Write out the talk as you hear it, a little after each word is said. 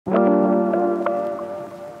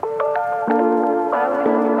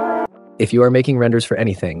If you are making renders for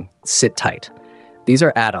anything, sit tight. These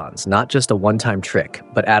are add-ons, not just a one-time trick,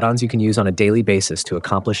 but add-ons you can use on a daily basis to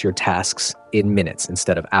accomplish your tasks in minutes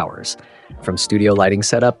instead of hours. From studio lighting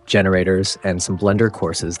setup, generators, and some Blender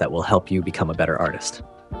courses that will help you become a better artist.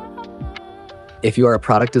 If you are a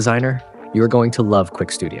product designer, you are going to love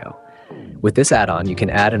Quick Studio. With this add-on, you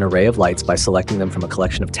can add an array of lights by selecting them from a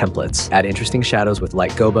collection of templates, add interesting shadows with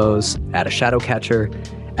light gobos, add a shadow catcher,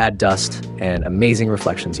 add dust, and amazing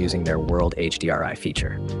reflections using their World HDRI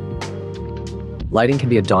feature. Lighting can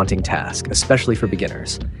be a daunting task, especially for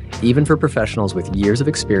beginners. Even for professionals with years of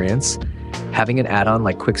experience, having an add-on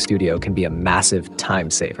like Quick Studio can be a massive time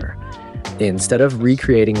saver. Instead of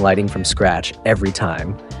recreating lighting from scratch every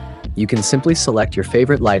time, you can simply select your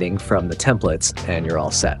favorite lighting from the templates and you're all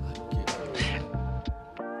set.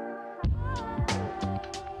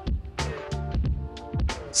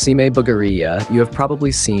 Sime Bugaria, you have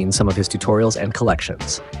probably seen some of his tutorials and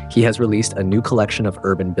collections. He has released a new collection of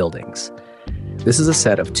urban buildings. This is a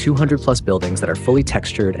set of 200 plus buildings that are fully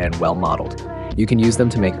textured and well modeled. You can use them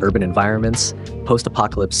to make urban environments,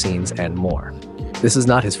 post-apocalypse scenes, and more. This is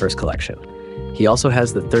not his first collection. He also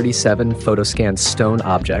has the 37 photo-scanned stone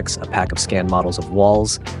objects, a pack of scanned models of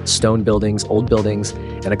walls, stone buildings, old buildings,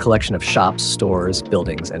 and a collection of shops, stores,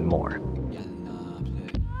 buildings, and more.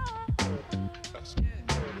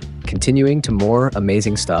 Continuing to more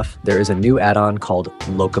amazing stuff, there is a new add-on called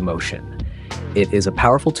Locomotion. It is a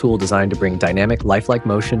powerful tool designed to bring dynamic, lifelike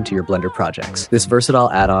motion to your Blender projects. This versatile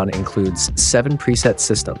add-on includes 7 preset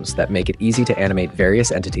systems that make it easy to animate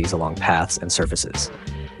various entities along paths and surfaces.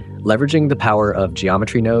 Leveraging the power of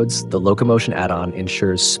geometry nodes, the Locomotion add-on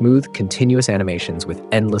ensures smooth, continuous animations with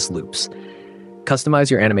endless loops. Customize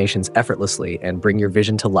your animations effortlessly and bring your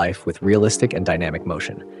vision to life with realistic and dynamic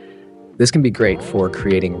motion. This can be great for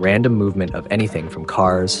creating random movement of anything from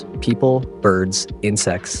cars, people, birds,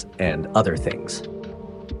 insects, and other things.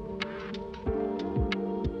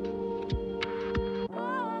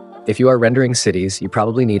 If you are rendering cities, you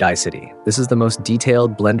probably need iCity. This is the most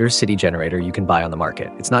detailed Blender city generator you can buy on the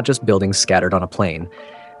market. It's not just buildings scattered on a plane.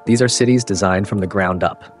 These are cities designed from the ground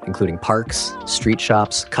up, including parks, street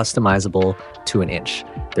shops, customizable to an inch.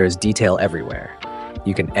 There is detail everywhere.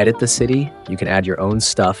 You can edit the city, you can add your own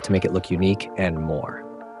stuff to make it look unique, and more.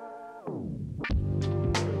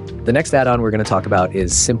 The next add-on we're going to talk about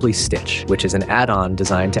is Simply Stitch, which is an add-on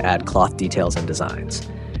designed to add cloth details and designs.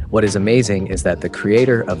 What is amazing is that the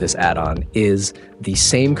creator of this add-on is the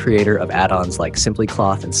same creator of add-ons like Simply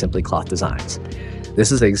Cloth and Simply Cloth Designs.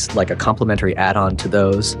 This is like a complementary add-on to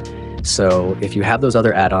those, so if you have those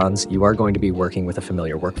other add-ons, you are going to be working with a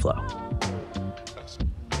familiar workflow.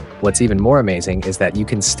 What's even more amazing is that you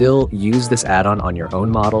can still use this add-on on your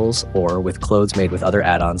own models or with clothes made with other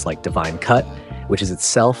add-ons like Divine Cut, which is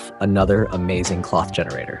itself another amazing cloth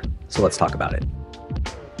generator. So let's talk about it.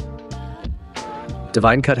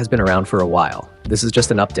 Divine Cut has been around for a while. This is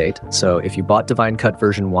just an update, so if you bought Divine Cut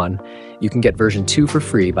version 1, you can get version 2 for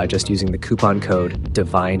free by just using the coupon code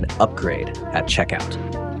DIVINEUPGRADE at checkout.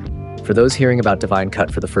 For those hearing about Divine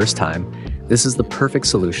Cut for the first time, this is the perfect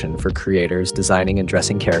solution for creators designing and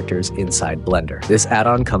dressing characters inside Blender. This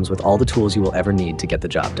add-on comes with all the tools you will ever need to get the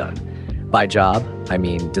job done. By job, I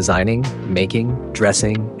mean designing, making,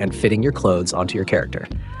 dressing, and fitting your clothes onto your character.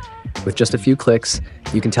 With just a few clicks,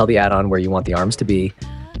 you can tell the add-on where you want the arms to be,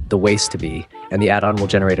 the waist to be, and the add-on will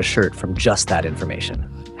generate a shirt from just that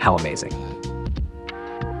information. How amazing.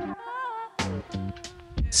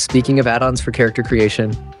 Speaking of add-ons for character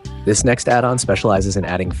creation, this next add-on specializes in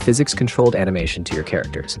adding physics-controlled animation to your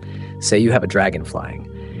characters. Say you have a dragon flying.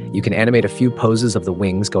 You can animate a few poses of the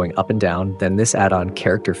wings going up and down, then this add-on,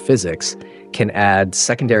 Character Physics, can add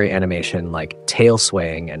secondary animation like tail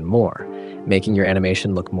swaying and more, making your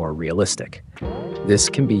animation look more realistic. This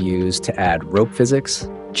can be used to add rope physics,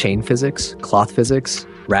 chain physics, cloth physics,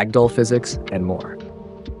 ragdoll physics, and more.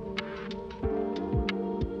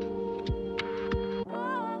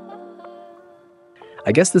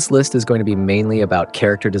 I guess this list is going to be mainly about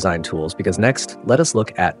character design tools because next, let us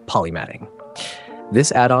look at polymatting.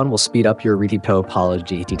 This add-on will speed up your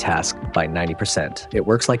retopology task by 90%. It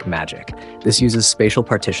works like magic. This uses spatial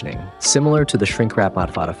partitioning, similar to the shrink wrap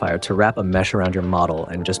modifier, to wrap a mesh around your model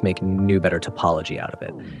and just make new, better topology out of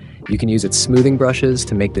it. You can use its smoothing brushes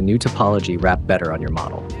to make the new topology wrap better on your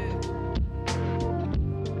model.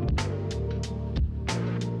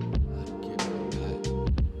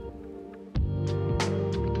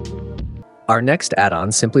 Our next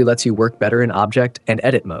add-on simply lets you work better in object and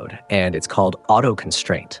edit mode, and it's called Auto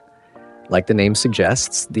Constraint. Like the name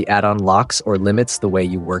suggests, the add-on locks or limits the way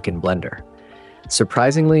you work in Blender.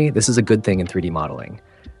 Surprisingly, this is a good thing in 3D modeling.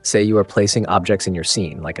 Say you are placing objects in your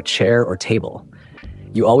scene, like a chair or table.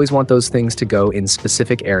 You always want those things to go in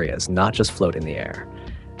specific areas, not just float in the air.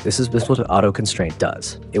 This is what auto constraint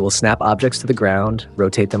does. It will snap objects to the ground,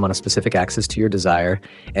 rotate them on a specific axis to your desire,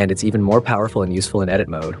 and it's even more powerful and useful in edit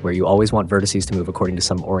mode, where you always want vertices to move according to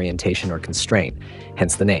some orientation or constraint,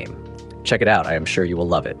 hence the name. Check it out, I am sure you will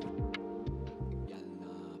love it.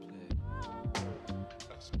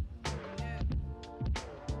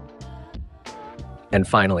 And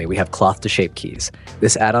finally, we have cloth to shape keys.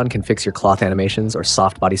 This add-on can fix your cloth animations or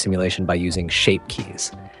soft body simulation by using shape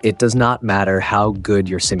keys. It does not matter how good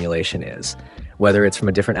your simulation is, whether it's from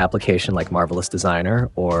a different application like Marvelous Designer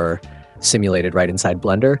or simulated right inside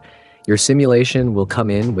Blender, your simulation will come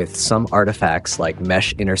in with some artifacts like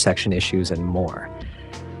mesh intersection issues and more.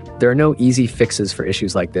 There are no easy fixes for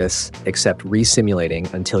issues like this, except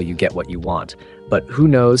resimulating until you get what you want, but who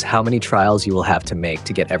knows how many trials you will have to make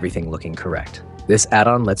to get everything looking correct. This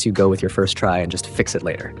add-on lets you go with your first try and just fix it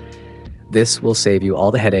later. This will save you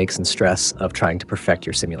all the headaches and stress of trying to perfect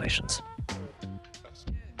your simulations.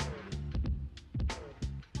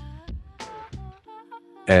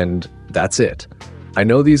 And that's it. I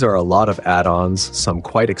know these are a lot of add-ons, some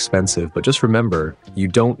quite expensive, but just remember, you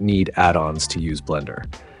don't need add-ons to use Blender.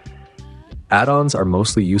 Add-ons are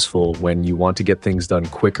mostly useful when you want to get things done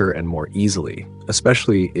quicker and more easily,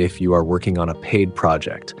 especially if you are working on a paid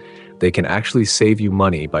project. They can actually save you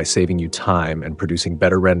money by saving you time and producing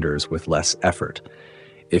better renders with less effort.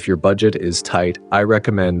 If your budget is tight, I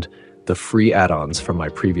recommend the free add-ons from my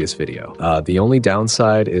previous video. The only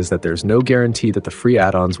downside is that there's no guarantee that the free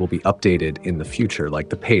add-ons will be updated in the future like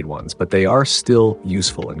the paid ones, but they are still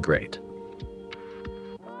useful and great.